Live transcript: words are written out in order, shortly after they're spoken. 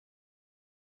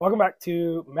Welcome back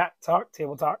to Matt Talk,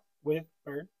 Table Talk with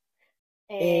Bird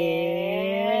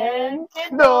And Kendall.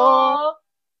 Kendall.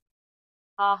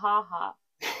 Ha ha ha.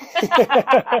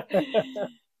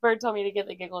 Bird told me to get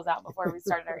the giggles out before we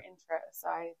started our intro, so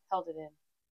I held it in.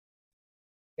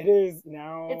 It is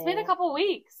now. It's been a couple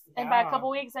weeks, and by a Yeah.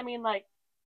 couple weeks, I mean like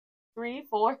 3,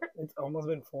 4. It's almost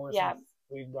been 4 Yeah. since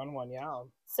we've done one. Yeah.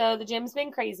 So the gym's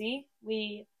been crazy.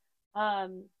 We,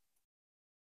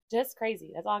 just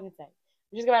crazy. That's all I can say.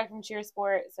 We just got back from cheer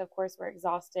sport, so of course we're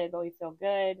exhausted, but we feel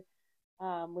good.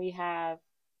 We have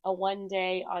a 1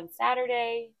 day on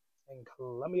Saturday In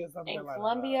Columbia, South in Carolina.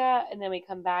 Columbia, and then we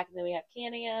come back, and then we have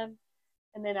Can-Am,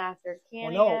 and then after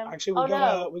Can-Am, no, actually we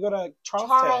go to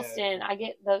Charleston. Charleston. I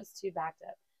get those two backed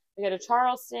up. We go to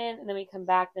Charleston, and then we come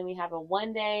back. Then we have a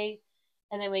 1 day,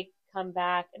 and then we come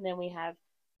back, and then we have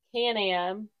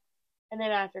Can-Am, and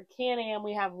then after Can-Am,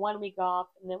 we have 1 week off,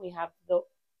 and then we have the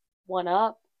one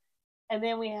up, and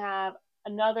then we have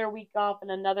another week off and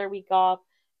another week off,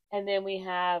 and then we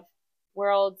have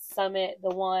World Summit, the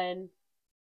one.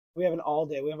 We have an all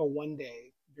day. We have a 1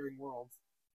 day during Worlds.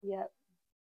 Yep.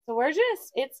 So we're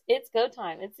just it's go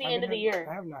time. It's the end of the year.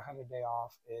 I have not had a day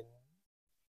off in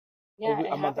Yeah,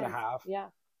 a month and a half. Yeah.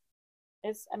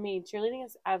 Cheerleading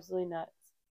is absolutely nuts.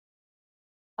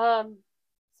 So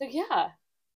yeah.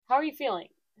 How are you feeling?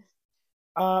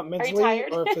 Mentally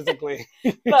tired? or physically?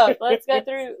 Both. Let's go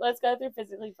through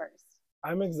physically first.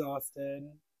 I'm exhausted.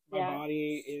 My Yeah.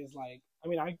 body is like,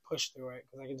 I push through it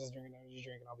because I can just drink an energy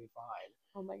drink and I'll be fine.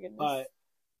 Oh my goodness. But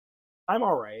I'm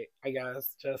all right, I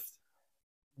guess. Just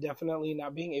definitely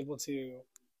not being able to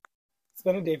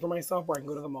spend a day for myself where I can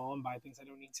go to the mall and buy things I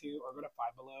don't need to, or go to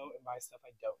Five Below and buy stuff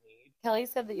I don't need. Kelly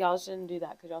said that y'all shouldn't do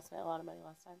that because y'all spent a lot of money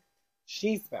last time.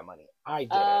 She spent money. I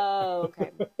did Oh,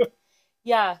 okay.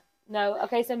 Yeah. No.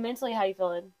 Okay, so mentally, how you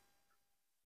feeling?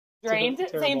 Drained?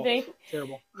 Terrible. Same thing?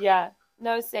 Terrible. Yeah.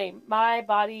 No, same. My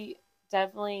body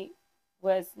definitely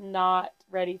was not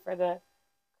ready for the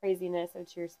craziness of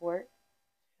cheer sport.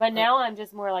 But now I'm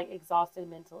just more like exhausted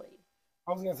mentally.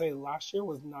 I was going to say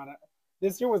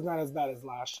this year was not as bad as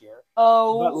last year.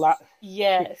 Oh,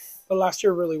 yes. But last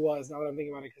year really was, now that I'm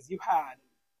thinking about it, because you had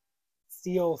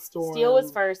Steel, Storm. Steel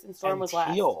was first and Storm was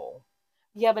last. Teal.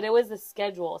 Yeah, but it was the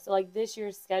schedule. So like this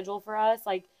year's schedule for us,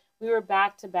 like we were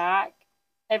back to back.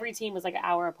 Every team was like an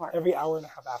hour apart. Every hour and a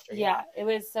half after. Yeah, it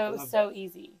was so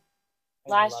easy.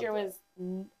 Last year was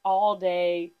all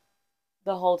day,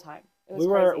 the whole time. It was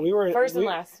crazy. We were first and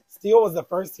last. Steel was the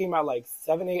first team at like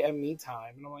 7 a.m. meet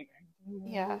time, and I'm like,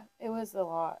 yeah, it was a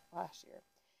lot last year.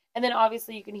 And then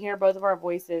obviously you can hear both of our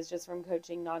voices just from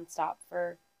coaching nonstop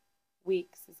for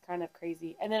weeks. It's kind of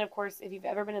crazy. And then of course, if you've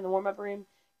ever been in the warm up room,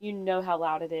 you know how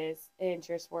loud it is in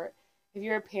cheer sport. If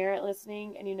you're a parent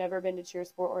listening and you've never been to cheer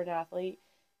sport or an athlete,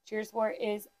 cheer sport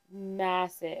is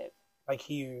massive. Like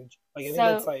huge. Like I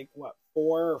think it's like what,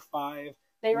 4 or 5.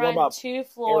 They run 2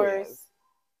 floors. Areas.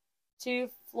 2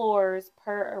 floors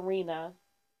per arena.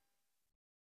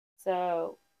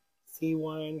 So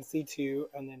C1, C2,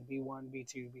 and then B1,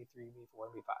 B2, B3,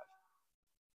 B4, B5.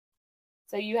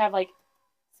 So you have like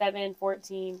 7,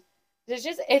 14.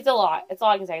 It's a lot. It's all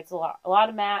I can say. It's a lot. A lot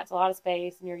of mats, a lot of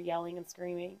space, and you're yelling and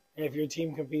screaming. And if your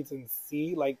team competes in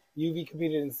C, like UV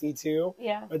competed in C2,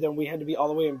 yeah, but then we had to be all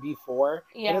the way in B4.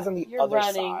 Yeah, it is on the you're other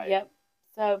running. side. Yep.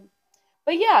 So,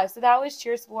 but yeah, so that was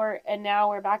cheer sport, and now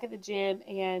we're back at the gym,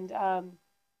 and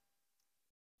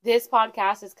this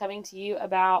podcast is coming to you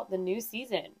about the new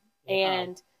season,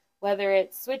 and whether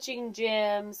it's switching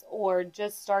gyms or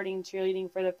just starting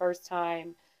cheerleading for the first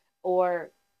time,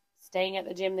 or staying at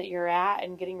the gym that you're at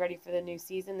and getting ready for the new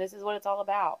season, this is what it's all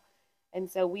about. And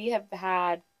so we have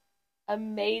had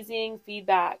amazing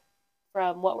feedback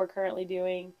from what we're currently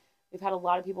doing. We've had a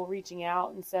lot of people reaching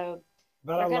out, and so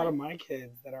but a lot of my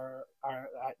kids that are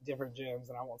at different gyms,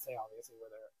 and I won't say obviously where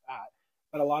they're at,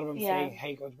 but a lot of them saying,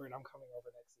 "Hey, Coach Bird, I'm coming over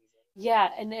next season." Yeah,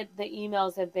 and the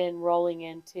emails have been rolling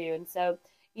in too, and so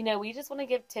we just want to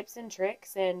give tips and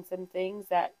tricks and some things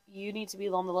that you need to be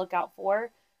on the lookout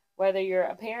for, whether you're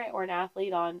a parent or an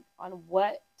athlete, on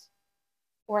what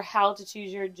or how to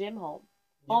choose your gym home.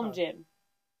 Home gym.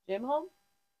 Gym home?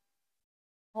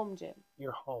 Home gym.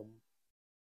 Your home.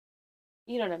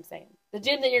 You know what I'm saying. The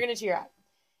gym that you're going to cheer at.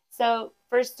 So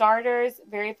for starters,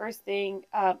 very first thing,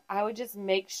 I would just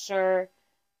make sure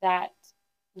that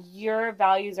your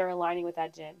values are aligning with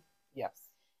that gym. Yes.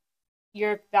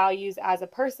 Your values as a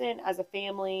person, as a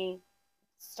family,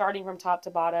 starting from top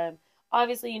to bottom.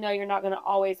 Obviously, you're not going to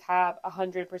always have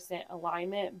 100%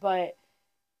 alignment, but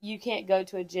you can't go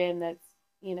to a gym that's,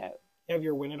 You have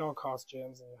your win at all cost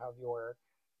gyms, and you have your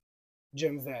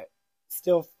gyms that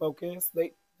still focus.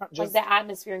 not Like just the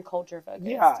atmosphere and culture focused.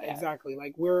 yeah, exactly.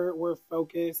 Like we're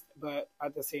focused, but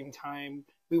at the same time,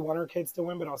 we want our kids to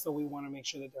win, but also we want to make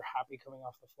sure that they're happy coming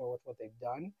off the floor with what they've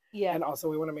done. Yeah. And also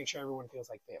we want to make sure everyone feels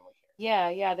like family here. Yeah,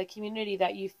 yeah. The community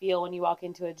that you feel when you walk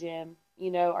into a gym.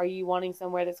 Are you wanting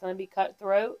somewhere that's going to be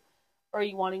cutthroat, or are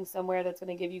you wanting somewhere that's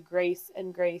going to give you grace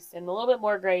and a little bit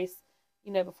more grace,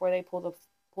 before they pull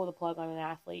the plug on an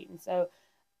athlete. And so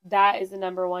that is the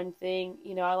number one thing.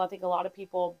 I think a lot of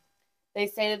people, they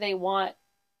say that they want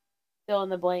fill in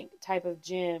the blank type of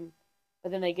gym,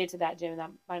 but then they get to that gym and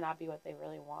that might not be what they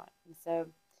really want. And so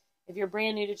if you're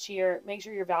brand new to cheer, make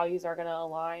sure your values are going to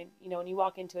align. When you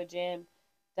walk into a gym,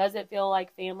 does it feel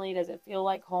like family? Does it feel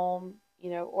like home?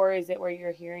 Or is it where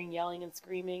you're hearing yelling and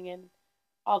screaming and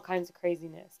all kinds of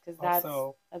craziness? Because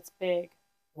that's big.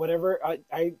 Whatever,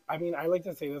 I mean, I like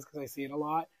to say this because I see it a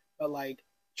lot, but like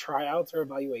tryouts or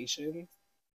evaluations,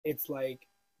 it's like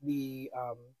the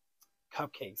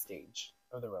cupcake stage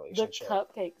of the relationship. The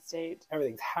cupcake stage.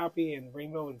 Everything's happy and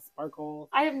rainbow and sparkles.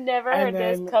 I have never heard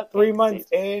this cupcake stage. 3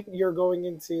 months in, you're going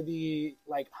into the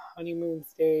like honeymoon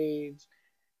stage.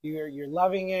 You're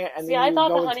loving it, and see, I thought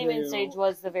the honeymoon stage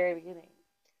was the very beginning.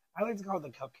 I like to call it the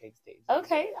cupcake stage.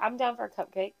 Okay, I'm down for a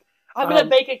cupcake. I'm gonna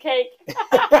bake a cake.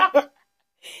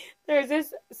 There's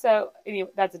this. So anyway,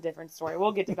 that's a different story.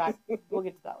 We'll get to that. We'll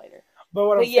get to that later. But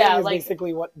what I'm saying is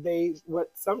basically what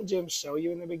some gyms show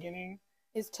you in the beginning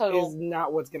is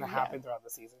not what's going to happen throughout the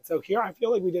season. So here, I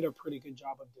feel like we did a pretty good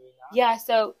job of doing that. Yeah.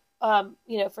 So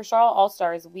for Charlotte All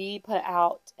Stars, we put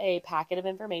out a packet of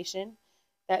information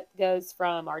that goes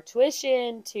from our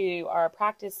tuition to our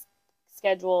practice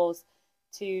schedules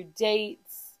to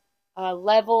dates,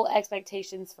 level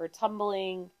expectations for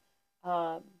tumbling,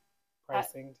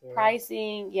 pricing too.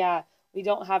 Pricing, yeah. We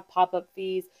don't have pop-up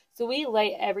fees. So we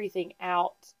lay everything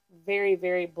out very,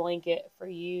 very blanket for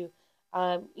you.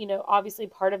 Obviously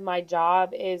part of my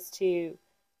job is to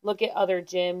look at other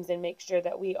gyms and make sure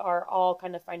that we are all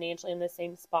kind of financially in the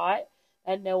same spot,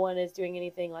 and no one is doing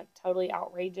anything like totally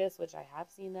outrageous, which I have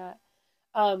seen that.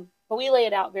 But we lay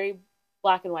it out very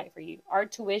black and white for you. Our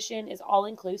tuition is all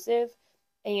inclusive,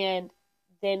 and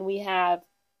then we have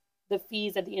the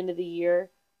fees at the end of the year,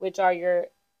 which are your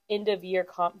end of year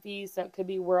comp fees. So it could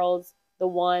be Worlds, the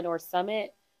One, or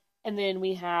Summit. And then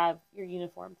we have your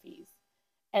uniform fees.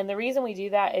 And the reason we do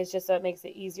that is just so it makes it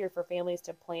easier for families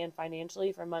to plan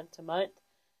financially from month to month.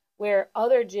 Where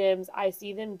other gyms, I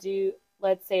see them do,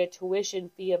 let's say, a tuition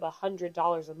fee of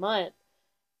 $100 a month.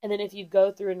 And then if you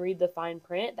go through and read the fine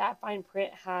print, that fine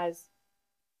print has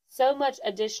so much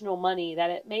additional money that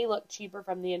it may look cheaper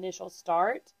from the initial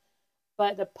start,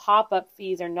 but the pop-up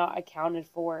fees are not accounted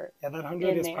for. Yeah, that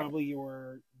 100 is probably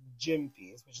your gym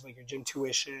fees, which is like your gym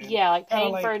tuition. Yeah, like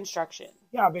paying for instruction.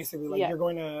 Yeah, basically, like you're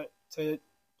going to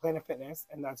Planet Fitness,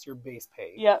 and that's your base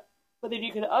pay. Yep, but then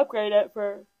you can upgrade it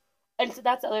for, and so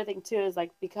that's the other thing too, is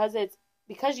like because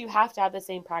you have to have the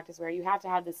same practice wear, you have to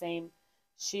have the same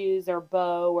shoes or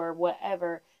bow or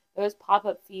whatever. Those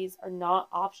pop-up fees are not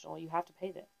optional. You have to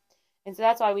pay them, and so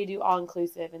that's why we do all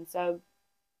inclusive. And so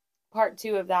part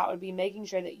 2 of that would be making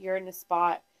sure that you're in a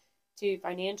spot to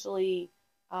financially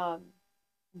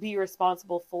be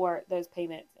responsible for those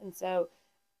payments. And so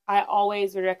I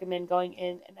always would recommend going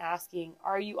in and asking,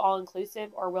 are you all inclusive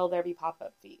or will there be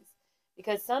pop-up fees?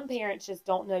 Because some parents just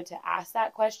don't know to ask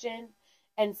that question.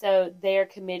 And so they're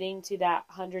committing to that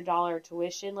 $100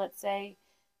 tuition, let's say,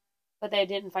 but they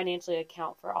didn't financially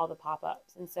account for all the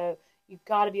pop-ups. And so you've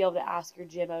got to be able to ask your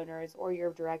gym owners or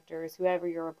your directors, whoever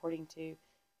you're reporting to,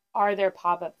 are there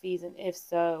pop-up fees? And if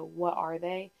so, what are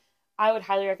they? I would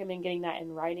highly recommend getting that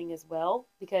in writing as well,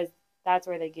 because that's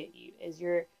where they get you, is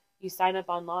you sign up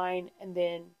online, and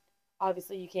then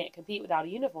obviously you can't compete without a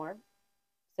uniform.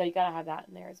 So you got to have that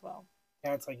in there as well.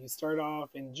 Yeah, it's like you start off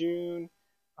in June,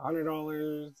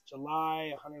 $100,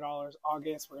 July, $100,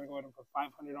 August. We're going to go ahead and put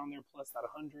 $500 on there plus that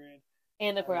 $100.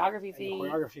 And the choreography fee. And the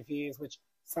choreography fees, which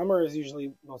summer is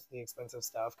usually most of the expensive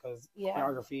stuff because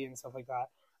choreography and stuff like that.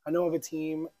 I know of a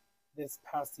team this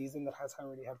past season that has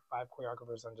already had 5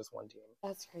 choreographers on just one team.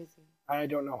 That's crazy. I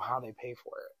don't know how they pay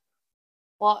for it.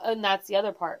 Well, and that's the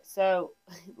other part. So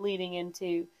leading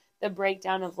into the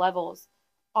breakdown of levels,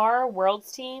 our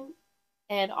Worlds team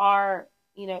and our,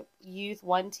 Youth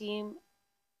 1 team,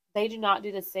 they do not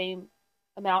do the same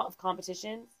amount of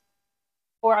competitions.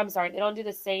 Or I'm sorry, they don't do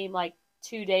the same like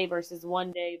 2-day versus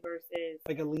 1 day versus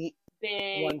like elite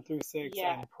big 1 through 6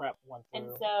 and prep 1 through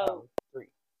and so 3.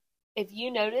 If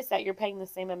you notice that you're paying the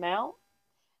same amount,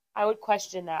 I would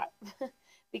question that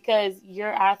because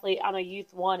your athlete on a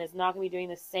Youth 1 is not going to be doing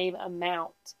the same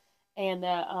amount and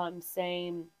the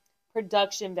same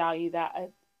production value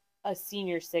that a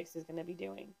senior six is going to be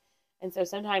doing. And so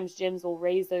sometimes gyms will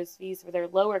raise those fees for their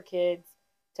lower kids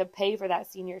to pay for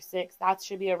that senior six. That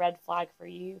should be a red flag for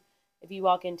you if you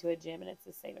walk into a gym and it's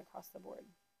the same across the board.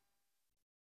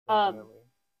 Definitely.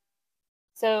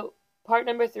 So part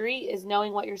number 3 is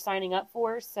knowing what you're signing up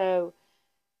for. So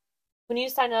when you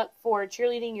sign up for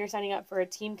cheerleading, you're signing up for a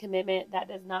team commitment that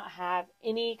does not have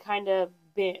any kind of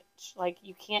bench. Like,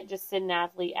 you can't just send an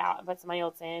athlete out and put somebody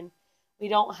else in. We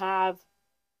don't have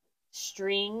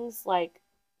strings, like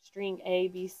string A,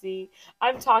 B, C.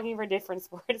 I'm talking for different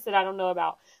sports that I don't know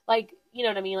about. Like, you know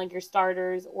what I mean? Like your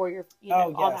starters or your,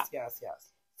 all that. Yes.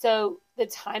 So the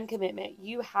time commitment,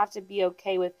 you have to be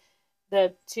okay with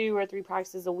the 2 or 3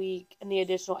 practices a week and the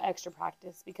additional extra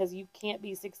practice, because you can't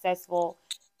be successful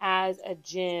as a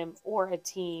gym or a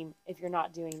team if you're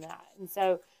not doing that. And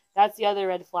so that's the other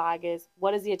red flag is,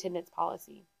 what is the attendance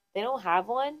policy? They don't have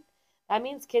one. That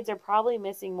means kids are probably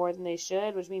missing more than they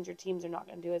should, which means your teams are not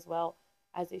going to do as well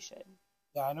as they should.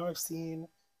 Yeah, I know I've seen,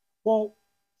 well,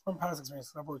 from past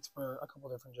experience, I've worked for a couple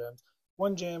different gyms.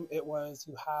 One gym, it was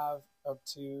you have up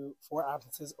to 4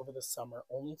 absences over the summer,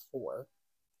 only 4.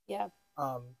 Yeah.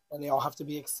 And they all have to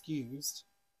be excused.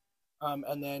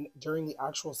 And then during the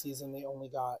actual season, they only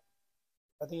got,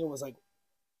 I think it was like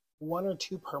 1 or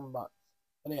 2 per month.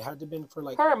 And it had to been for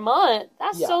like per month.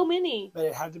 That's so many. But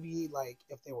it had to be like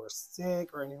if they were sick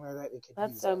or anything like that, it could.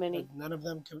 That's so many. Like, none of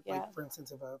them could. Yeah. Like, for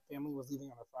instance, if a family was leaving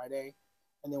on a Friday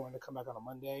and they wanted to come back on a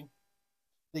Monday,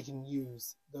 they can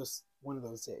use one of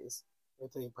those days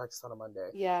if they practice on a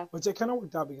Monday. Yeah. Which it kind of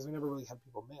worked out because we never really had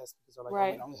people miss, because they're like,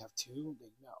 right. Oh, we only have 2.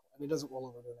 Like, no, and it doesn't roll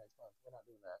over to the next month. We're not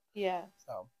doing that. Yeah.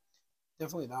 So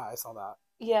definitely that. I saw that.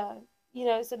 Yeah.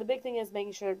 So the big thing is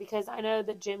making sure, because I know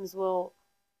that gyms will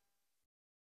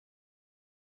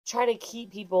try to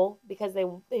keep people because they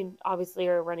obviously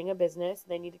are running a business.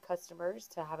 They need customers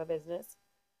to have a business.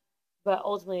 But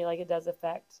ultimately, like, it does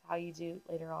affect how you do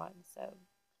later on. So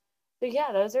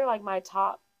yeah, those are like my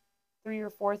top 3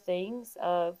 or 4 things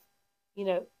of,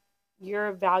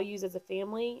 your values as a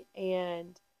family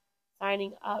and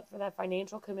signing up for that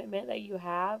financial commitment that you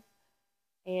have,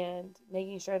 and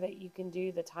making sure that you can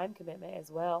do the time commitment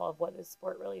as well of what this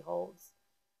sport really holds.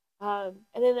 And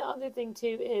then the other thing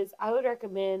too is, I would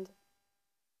recommend,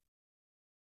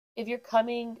 if you're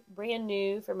coming brand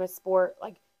new from a sport,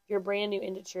 like if you're brand new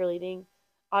into cheerleading,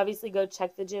 obviously go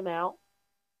check the gym out,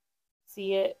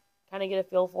 see it, kind of get a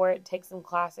feel for it, take some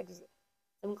classes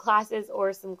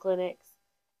or some clinics.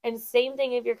 And same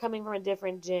thing if you're coming from a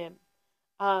different gym.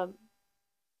 I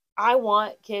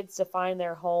want kids to find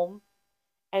their home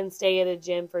and stay at a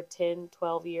gym for 10,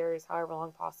 12 years, however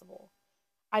long possible.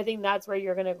 I think that's where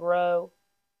you're going to grow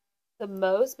the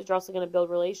most, but you're also going to build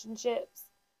relationships.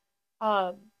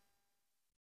 I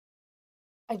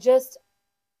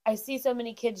see so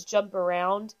many kids jump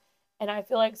around, and I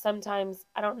feel like sometimes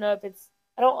I don't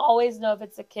always know if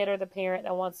it's the kid or the parent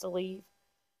that wants to leave.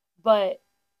 But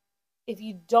if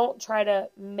you don't try to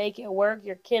make it work,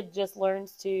 your kid just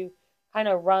learns to kind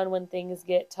of run when things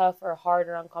get tough or hard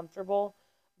or uncomfortable,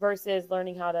 versus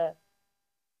learning how to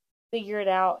figure it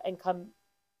out and come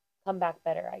back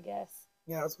better, I guess.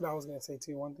 Yeah, that's what I was going to say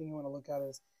too. One thing you want to look at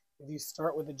is, if you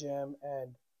start with a gym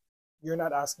and you're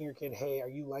not asking your kid, hey, are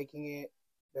you liking it?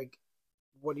 Like,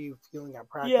 what are you feeling at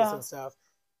practice and stuff?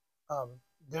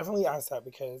 Definitely ask that,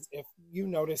 because if you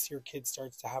notice your kid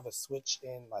starts to have a switch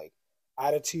in like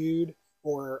attitude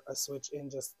or a switch in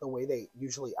just the way they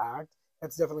usually act,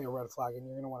 that's definitely a red flag, and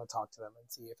you're going to want to talk to them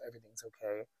and see if everything's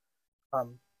okay.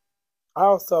 I'm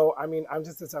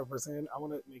just this type of person. I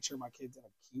want to make sure my kid's in a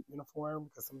cute uniform,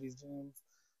 because some of these gyms.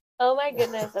 Oh my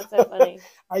goodness, that's so funny.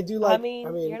 I do like. I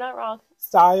mean, you're not wrong.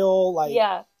 Style,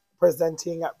 like,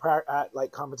 presenting at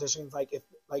like competitions. Like, if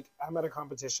like I'm at a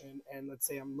competition and let's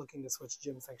say I'm looking to switch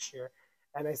gyms next year,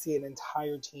 and I see an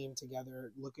entire team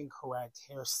together looking correct,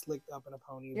 hair slicked up in a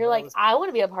pony. You're like, I want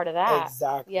to be a part of that.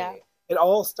 Exactly. Yeah. It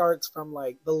all starts from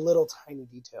like the little tiny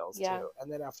details too,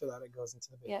 and then after that it goes into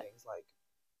the big things, like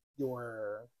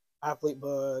your athlete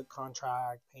book,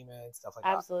 contract, payments, stuff like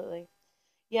that. Absolutely.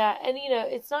 Yeah, and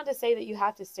it's not to say that you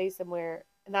have to stay somewhere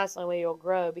and that's the only way you'll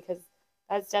grow, because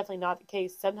that's definitely not the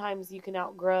case. Sometimes you can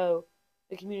outgrow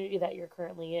the community that you're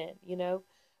currently in,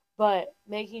 but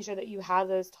making sure that you have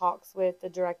those talks with the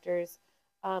directors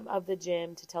of the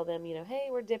gym to tell them, hey,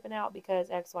 we're dipping out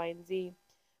because X, Y, and Z.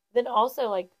 Then also,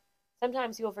 like,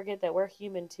 sometimes people forget that we're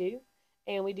human too,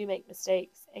 and we do make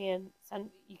mistakes, and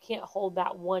you can't hold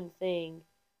that one thing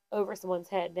over someone's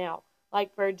head. Now,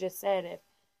 like Bird just said, if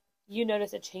you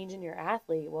notice a change in your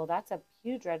athlete, well, that's a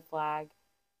huge red flag.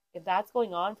 If that's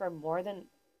going on for more than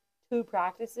 2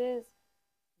 practices,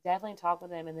 definitely talk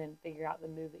with them and then figure out the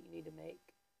move that you need to make.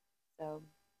 So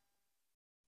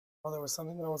Oh, there was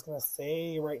something that I was gonna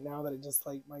say right now that it just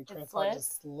like my it train of thought slipped.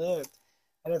 just slipped,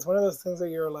 and it's one of those things that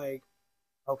you're like,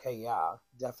 okay, yeah,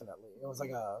 definitely. It was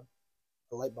like Mhm. a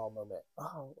light bulb moment.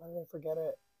 Oh, why did I forget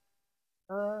it?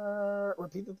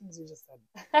 Repeat the things you just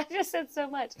I just said so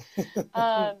much. said.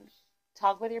 Um,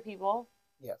 talk with your people.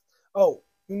 Yes. Oh,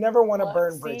 you never want to Look,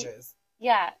 burn see, bridges.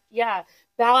 yeah, yeah.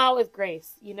 Bow out with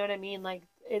grace. You know what I mean? Like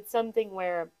it's something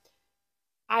where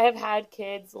I have had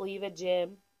kids leave a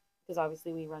gym because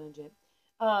obviously we run a gym.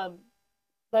 Um,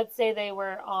 let's say they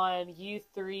were on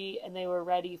U3 and they were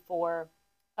ready for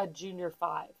a junior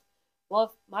five. Well,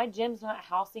 if my gym's not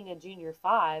housing a junior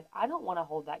five, I don't want to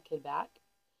hold that kid back.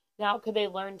 Now, could they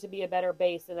learn to be a better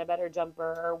base and a better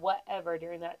jumper or whatever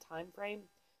during that time frame?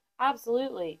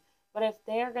 Absolutely. But if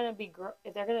they're going to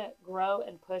if they're going to grow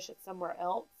and push it somewhere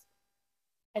else,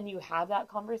 and you have that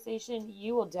conversation,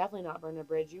 you will definitely not burn a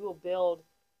bridge. You will build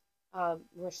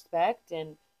respect.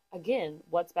 And again,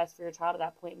 what's best for your child at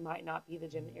that point might not be the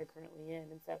gym that you're currently in.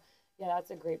 And so, yeah,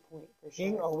 that's a great point for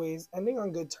Being sure. always ending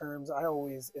on good terms, I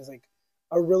always is like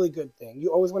a really good thing.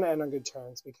 You always want to end on good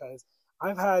terms because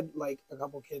I've had like a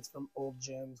couple kids from old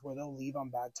gyms where they'll leave on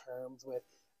bad terms with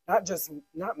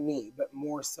not me, but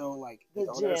more so like The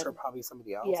the owners or gym, probably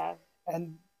somebody else. yeah,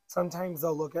 And sometimes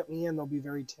they'll look at me and they'll be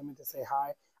very timid to say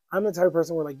hi. I'm the type of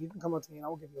person where like you can come up to me and I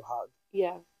will give you a hug.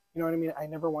 yeah, You know what I mean? I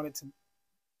never want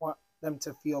them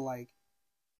to feel like,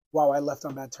 wow, I left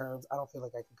on bad terms. I don't feel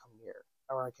like I can come near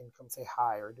or I can come say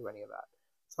hi or do any of that.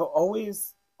 So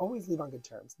always leave on good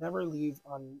terms. Never leave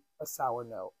on a sour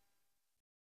note.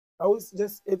 Always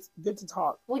just it's good to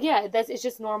talk. well, yeah, that's it's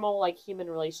just normal like human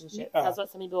relationships. Yeah. That's what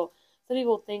some people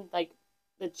think like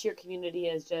the cheer community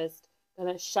is just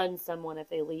gonna shun someone if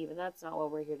they leave, and that's not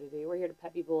what we're here to do. We're here to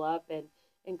pep people up and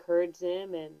encourage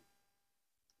them and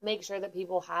make sure that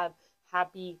people have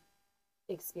happy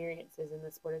experiences in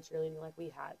the sport of cheerleading like we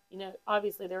had. You know,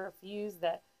 obviously there were a few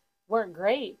that weren't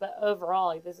great, but overall,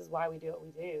 like this is why we do what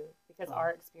we do because Um,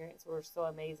 our experience were so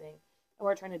amazing, and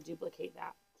we're trying to duplicate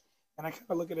that. and I kind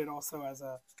of look at it also as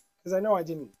a because I know I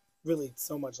didn't really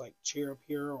so much like cheer up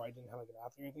here or I didn't have like an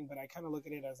athlete or anything, but I kind of look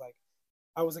at it as like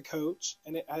I was a coach,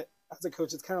 and as a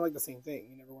coach, it's kind of like the same thing.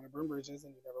 You never want to burn bridges,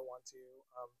 and you never want to.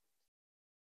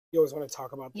 You always want to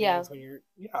talk about Yeah. things when you're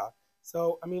yeah.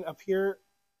 So I mean, up here,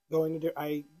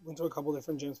 I went to a couple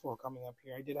different gyms before coming up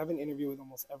here. I did have an interview with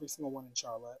almost every single one in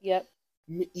Charlotte. Yep.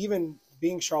 Even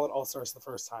being Charlotte All Stars the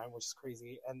first time, which is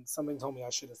crazy, and something told me I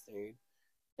should have stayed,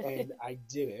 and I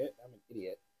did it. I'm an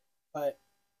idiot, but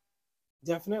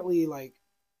definitely like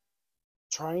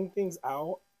trying things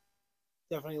out.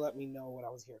 Definitely let me know when I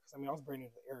was here because I mean I was brand new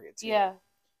to the area too. Yeah.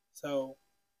 So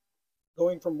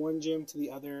going from one gym to the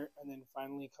other and then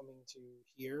finally coming to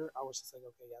here, I was just like,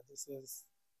 okay, yeah, this is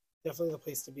definitely the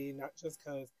place to be. Not just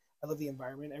because I love the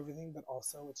environment, and everything, but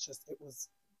also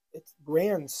it's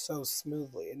ran so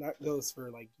smoothly, and that goes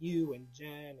for like you and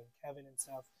Jen and Kevin and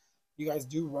stuff. You guys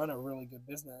do run a really good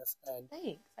business, and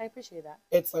Thanks. I appreciate that.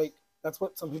 it's like that's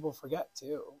what some people forget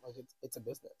too. Like it's a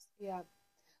business. Yeah.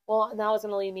 Well, and that was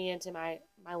going to lead me into my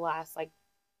last like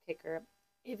kicker.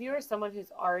 If you are someone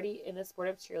who's already in the sport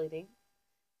of cheerleading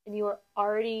and you are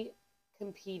already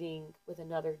competing with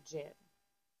another gym,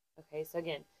 okay, so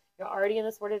again, you're already in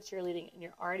the sport of cheerleading and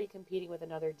you're already competing with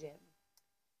another gym.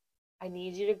 I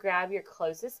need you to grab your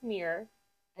closest mirror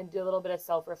and do a little bit of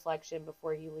self reflection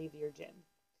before you leave your gym.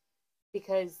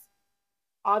 Because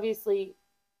obviously,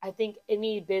 I think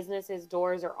any business's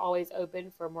doors are always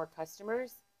open for more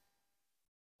customers,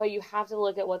 but you have to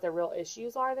look at what the real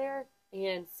issues are there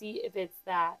and see if it's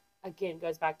that, again,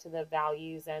 goes back to the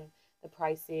values and the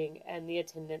pricing and the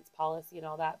attendance policy and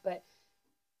all that. But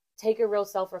take a real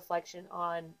self reflection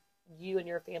on you and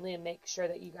your family and make sure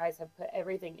that you guys have put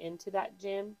everything into that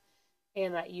gym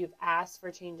and that you've asked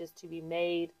for changes to be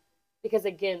made. Because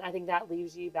again, I think that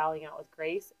leaves you bowing out with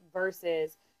grace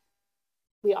versus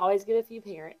we always get a few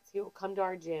parents who will come to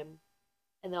our gym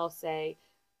and they'll say,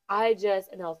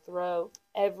 and they'll throw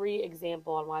every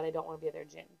example on why they don't want to be at their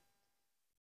gym.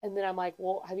 And then I'm like,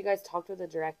 well, have you guys talked with the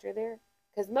director there?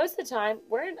 Because most of the time,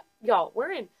 we're in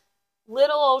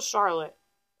little old Charlotte.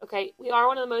 Okay, we are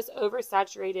one of the most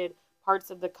oversaturated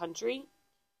parts of the country,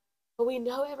 but we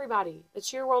know everybody. The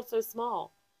cheer world's so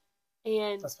small,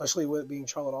 and Especially with being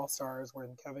Charlotte All Stars,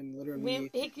 when Kevin literally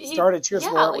he started cheer yeah,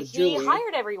 sport like with he Julie.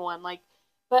 hired everyone. Like,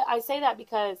 but I say that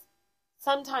because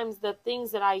sometimes the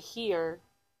things that I hear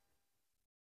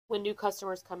when new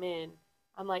customers come in,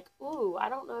 I'm like, ooh, I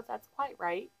don't know if that's quite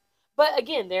right. But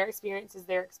again, their experience is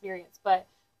their experience. But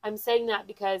I'm saying that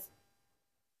because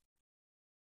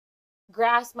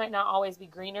grass might not always be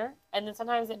greener, and then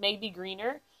sometimes it may be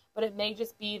greener, but it may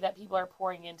just be that people are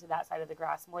pouring into that side of the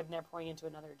grass more than they're pouring into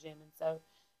another gym. And so,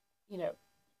 you know,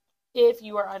 if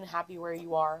you are unhappy where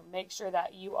you are, make sure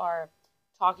that you are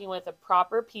talking with the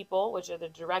proper people, which are the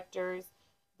directors,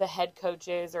 the head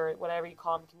coaches, or whatever you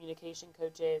call them, communication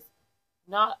coaches,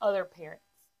 not other parents.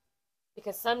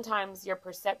 Because sometimes your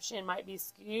perception might be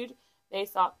skewed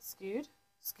based off, skewed?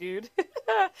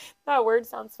 That word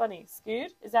sounds funny.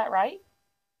 Skewed? Is that right?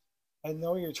 I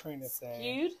know what you're trying to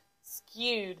say.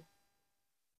 Skewed.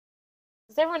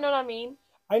 Does everyone know what I mean?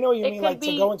 I know what you mean, like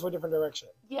to go into a different direction.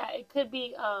 Yeah, it could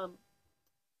be,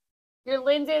 your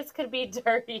lenses could be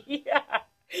dirty.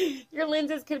 Your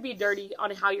lenses could be dirty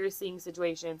on how you're seeing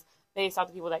situations based off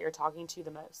the people that you're talking to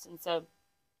the most. And so,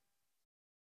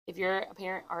 if you're a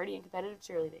parent already in competitive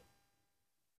cheerleading,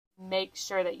 make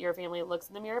sure that your family looks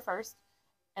in the mirror first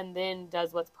and then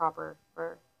does what's proper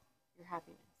for your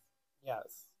happiness.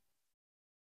 Yes.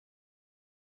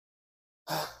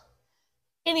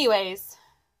 Anyways,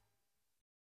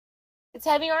 it's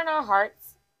heavy on our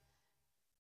hearts.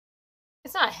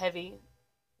 It's not heavy.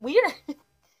 We are.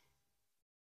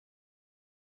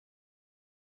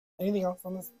 Anything else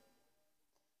on this?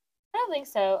 I don't think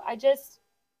so.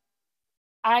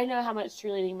 I know how much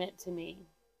cheerleading meant to me.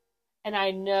 And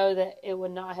I know that it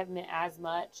would not have meant as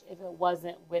much if it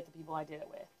wasn't with the people I did it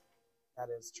with. That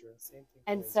is true. Same thing.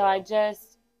 And so I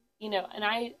just, and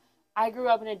I grew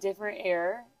up in a different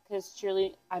era because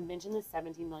cheerleading, I mentioned this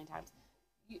 17 million times.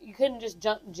 You couldn't just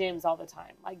jump gyms all the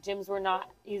time. Like gyms were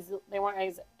not easy, they weren't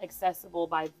as accessible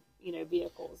by,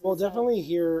 vehicles. Well, definitely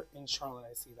here in Charlotte,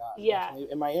 I see that. Yeah.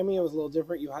 Definitely. In Miami, it was a little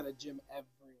different. You had a gym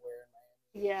everywhere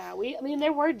in Miami. Yeah,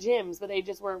 there were gyms, but they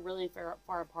just weren't really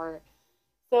far apart.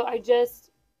 So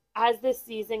as this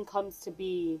season comes to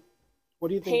be, what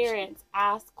do you think? Parents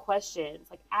ask questions,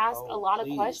 a lot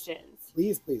of questions.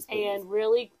 Please. And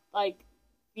really,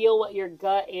 feel what your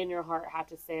gut and your heart have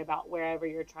to say about wherever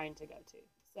you're trying to go to.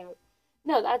 So,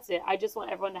 no, that's it. I just want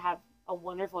everyone to have a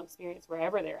wonderful experience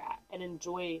wherever they're at and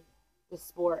enjoy the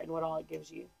sport and what all it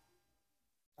gives you.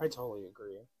 I totally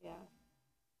agree. Yeah.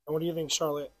 And what do you think,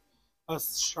 Charlotte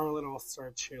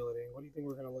All-Star cheerleading? What do you think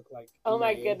we're going to look like? Oh,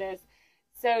 my goodness.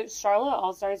 So, Charlotte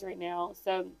All-Stars right now.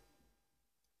 So,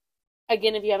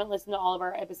 again, if you haven't listened to all of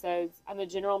our episodes, I'm the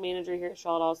general manager here at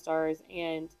Charlotte All-Stars,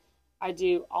 and I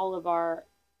do all of our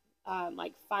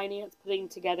finance, putting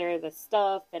together the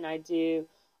stuff, and I do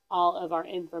all of our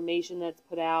information that's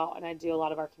put out, and I do a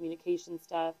lot of our communication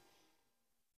stuff.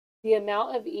 The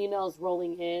amount of emails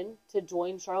rolling in to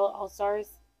join Charlotte All-Stars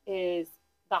is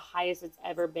the highest it's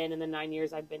ever been in the 9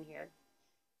 years I've been here.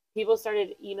 People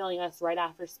started emailing us right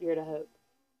after Spirit of Hope,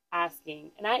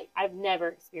 asking, and I've never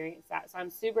experienced that, so I'm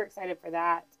super excited for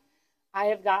that. I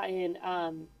have gotten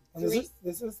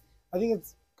this is I think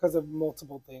it's because of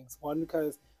multiple things. One,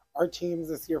 because our teams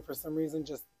this year, for some reason,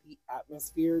 just the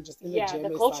atmosphere, just in the gym, the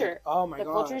culture. Oh my god,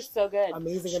 the culture is so good,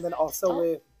 amazing. And then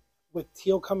also with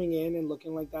Teal coming in and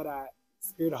looking like that at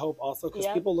Spirit of Hope, also because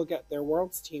people look at their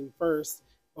world's team first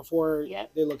before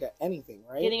they look at anything,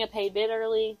 right? Getting a paid bid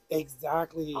early,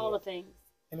 exactly, all the things,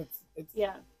 and it's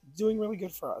doing really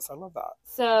good for us. I love that.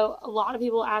 So a lot of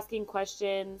people asking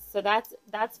questions, so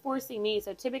that's forcing me.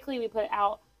 So typically we put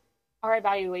out our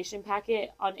evaluation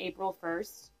packet on April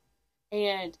 1st.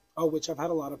 And which I've had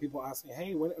a lot of people ask me,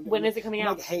 hey, when is it coming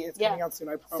out? Like, hey, it's coming out soon,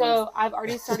 I promise. So I've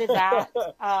already started that.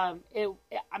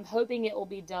 I'm hoping it will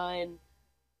be done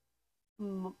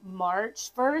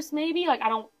March 1st, maybe.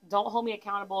 Don't hold me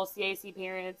accountable, CAC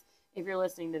parents, if you're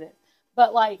listening to this.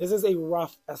 But this is a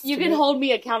rough estimate. You can hold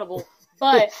me accountable,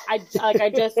 but I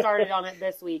just started on it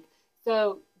this week,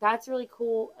 so that's really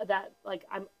cool. That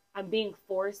I'm being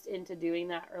forced into doing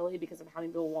that early because of how many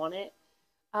people want it.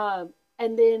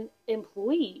 And then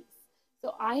employees.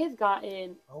 So I have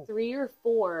gotten 3 or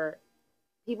 4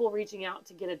 people reaching out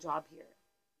to get a job here.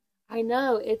 I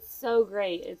know, it's so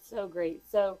great. It's so great.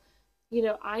 So,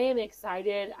 I am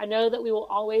excited. I know that we will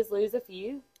always lose a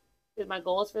few. My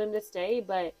goal is for them to stay,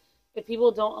 but if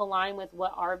people don't align with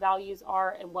what our values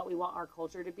are and what we want our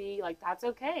culture to be, that's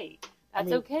okay.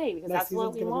 Okay, because that's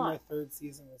what we want. Next season's going to be my 3rd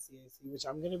season with CAC, which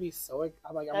I'm going to be so...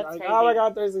 I'm like, oh my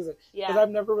God, 3rd season. Yeah. Because I've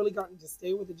never really gotten to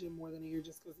stay with the gym more than a year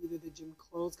just because either the gym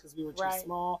closed because we were too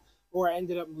small, or I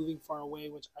ended up moving far away,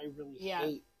 which I really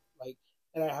hate.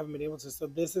 And I haven't been able to. So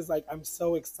this is I'm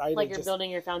so excited. You're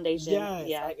building your foundation.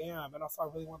 Yes, I am. And also I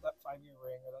really want that 5-year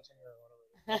ring or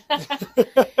that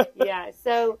 10-year ring. Yeah,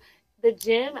 so... The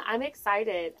gym, I'm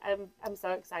excited. I'm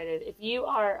so excited. If you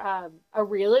are a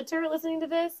realtor listening to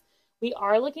this, we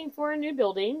are looking for a new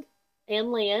building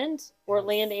and land, or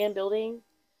land and building.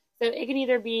 So it can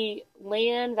either be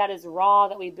land that is raw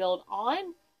that we build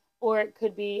on, or it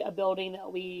could be a building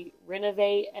that we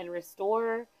renovate and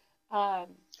restore.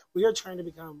 We are trying to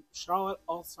become Charlotte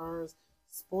All-Stars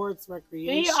Sports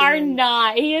Recreation. We are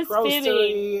not. He is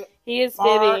fibbing. He is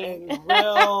fibbing. And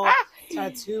grill,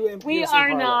 tattoo and we piercing are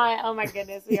parlor. not. Oh my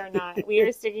goodness, we are not. We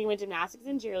are sticking with gymnastics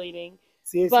and cheerleading.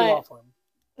 CAC law firm.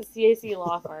 CAC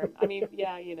law firm. I mean,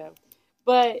 yeah,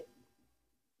 But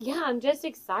yeah, I'm just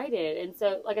excited. And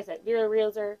so, like I said, Vera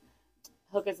Realtor,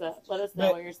 hook us up. Let us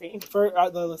know what you're seeing. For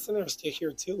the listeners to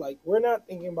hear too, like, we're not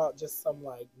thinking about just some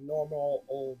like normal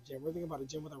old gym. We're thinking about a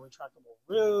gym with a retractable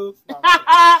roof.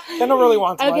 I don't really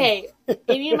want to. Okay,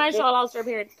 any of my Charlotte All-Star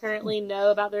parents currently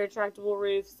know about the retractable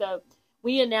roof. So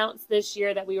we announced this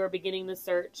year that we were beginning the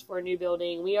search for a new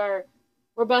building.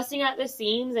 We're busting at the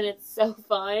seams, and it's so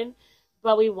fun,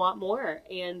 but we want more.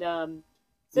 And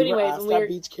so, anyways,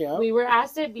 we were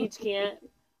asked at beach camp.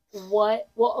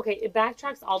 It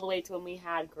backtracks all the way to when we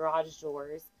had garage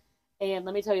doors. And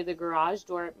let me tell you, the garage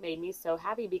door made me so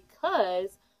happy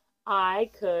because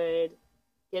I could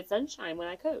get sunshine when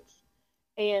I coached.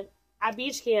 And at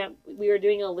beach camp, we were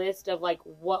doing a list of like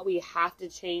what we have to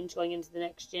change going into the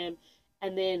next gym,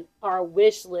 and then our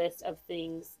wish list of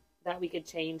things that we could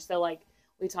change. So like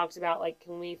we talked about, like,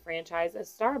 can we franchise a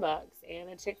Starbucks and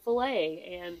a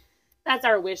Chick-fil-A? And that's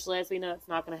our wish list. We know it's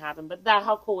not going to happen, but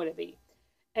how cool would it be?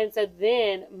 And so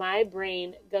then my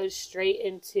brain goes straight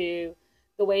into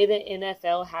the way the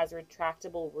NFL has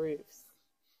retractable roofs.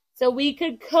 So we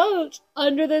could coach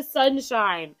under the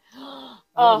sunshine.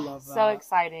 Oh, so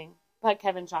exciting. But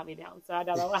Kevin shot me down, so I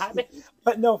don't know what happened.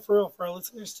 But no, for real, for our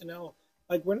listeners to know,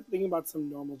 like, we're not thinking about some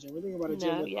normal gym. We're thinking about a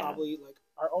gym with probably, like,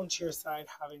 our own cheer side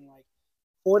having, like,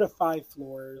 4 to 5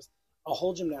 floors, a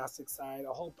whole gymnastics side,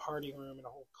 a whole party room, and a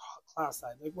whole class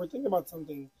side. Like, we're thinking about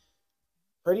something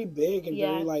pretty big and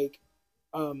very, like,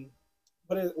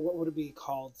 what would it be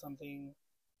called? Something,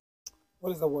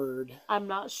 what is the word? I'm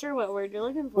not sure what word you're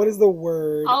looking for. What is the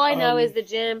word? All I know is the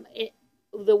gym,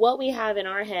 what we have in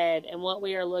our head and what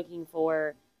we are looking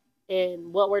for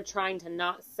and what we're trying to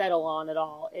not settle on at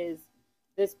all is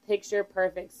this picture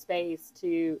perfect space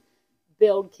to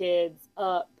build kids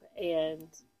up and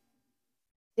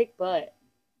kick butt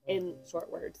in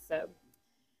short words. So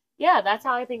yeah, that's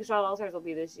how I think Charlotte All-Stars will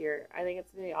be this year. I think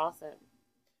it's going to be awesome.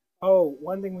 Oh,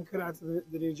 one thing we could add to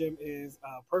the new gym is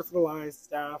personalized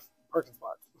staff parking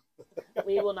spots.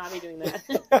 We will not be doing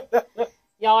that.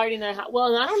 Y'all already know how.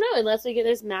 Well, I don't know. Unless we get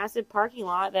this massive parking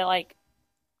lot that, like,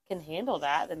 can handle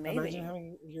that, then maybe. Imagine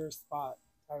having your spot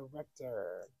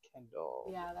director,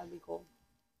 Kendyl. Yeah, that'd be cool.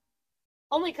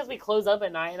 Only because we close up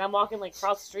at night and I'm walking, like,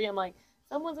 across the street. I'm like,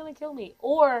 someone's going to kill me.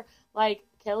 Or, like,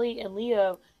 Kelly and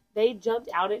Leo, they jumped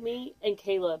out at me, and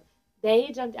Caleb,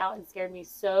 they jumped out and scared me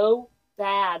so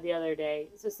bad the other day.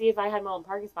 So see, if I had my own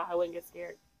parking spot, I wouldn't get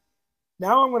scared.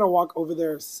 Now I'm going to walk over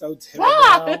there so timid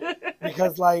now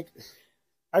because, like,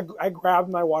 I grabbed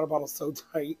my water bottle so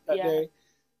tight that day.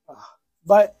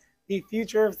 But the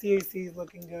future of CAC is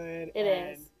looking good. It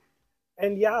is.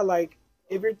 And yeah, like,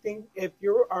 if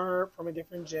you are from a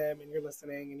different gym and you're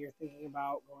listening and you're thinking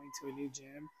about going to a new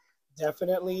gym,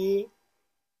 definitely,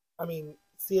 I mean,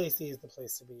 CAC is the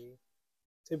place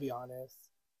to be honest.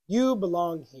 You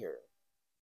belong here.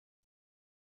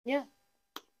 Yeah.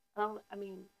 I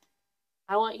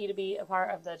want you to be a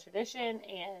part of the tradition,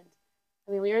 and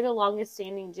I mean, we are the longest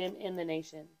standing gym in the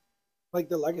nation. Like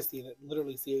the legacy that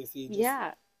literally CAC.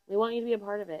 Yeah, we want you to be a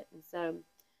part of it, and so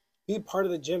be part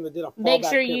of the gym that did a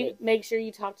fallback make sure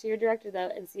you talk to your director though,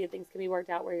 and see if things can be worked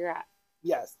out where you're at.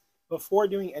 Yes, before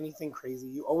doing anything crazy,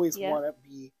 you always want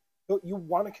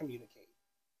to communicate.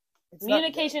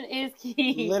 Communication is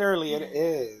key. Literally, it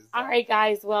is. All right,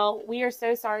 guys. Well, we are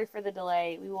so sorry for the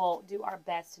delay. We will do our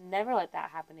best to never let that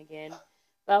happen again.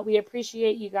 But we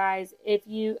appreciate you guys. If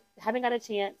you haven't got a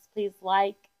chance, please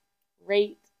like,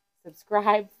 rate,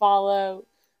 subscribe, follow.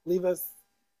 Leave us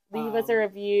a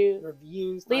review.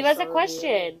 Reviews. Leave us a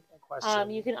question.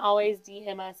 You can always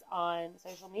DM us on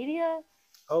social media.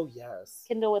 Oh, yes.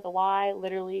 Kendyl with a Y.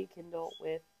 Literally, Kendyl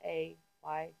with a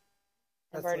Y.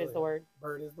 And Bird is the word.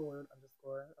 Bird is the word,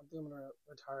 underscore. I'm thinking I'm going to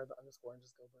retire the underscore and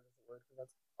just go Bird is the word, because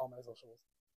that's all my socials.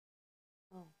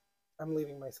 Oh. I'm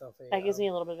leaving myself That gives me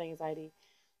a little bit of anxiety.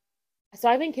 So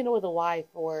I've been Kendyl with a Y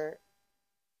for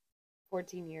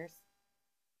 14 years.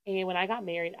 And when I got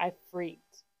married, I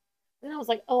freaked. Then I was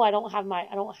like, oh, I don't have my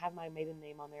maiden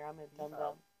name on there. I'm a dumb.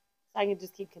 So I can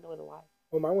just keep Kendyl with a Y.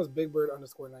 Well, mine was Big Bird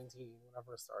underscore 19 when I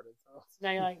first started. So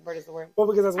now you're like, Bird is the word. Well,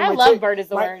 because that's what I love Bird is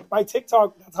the word. My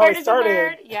TikTok, that's how Bird I started.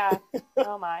 Bird. Yeah.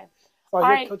 Oh my. So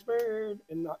I hear Coach Bird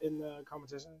in the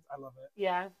competitions. I love it.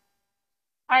 Yeah.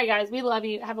 All right, guys, we love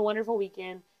you. Have a wonderful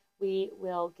weekend. We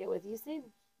will get with you soon.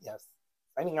 Yes.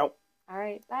 Signing out. All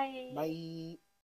right, bye. Bye.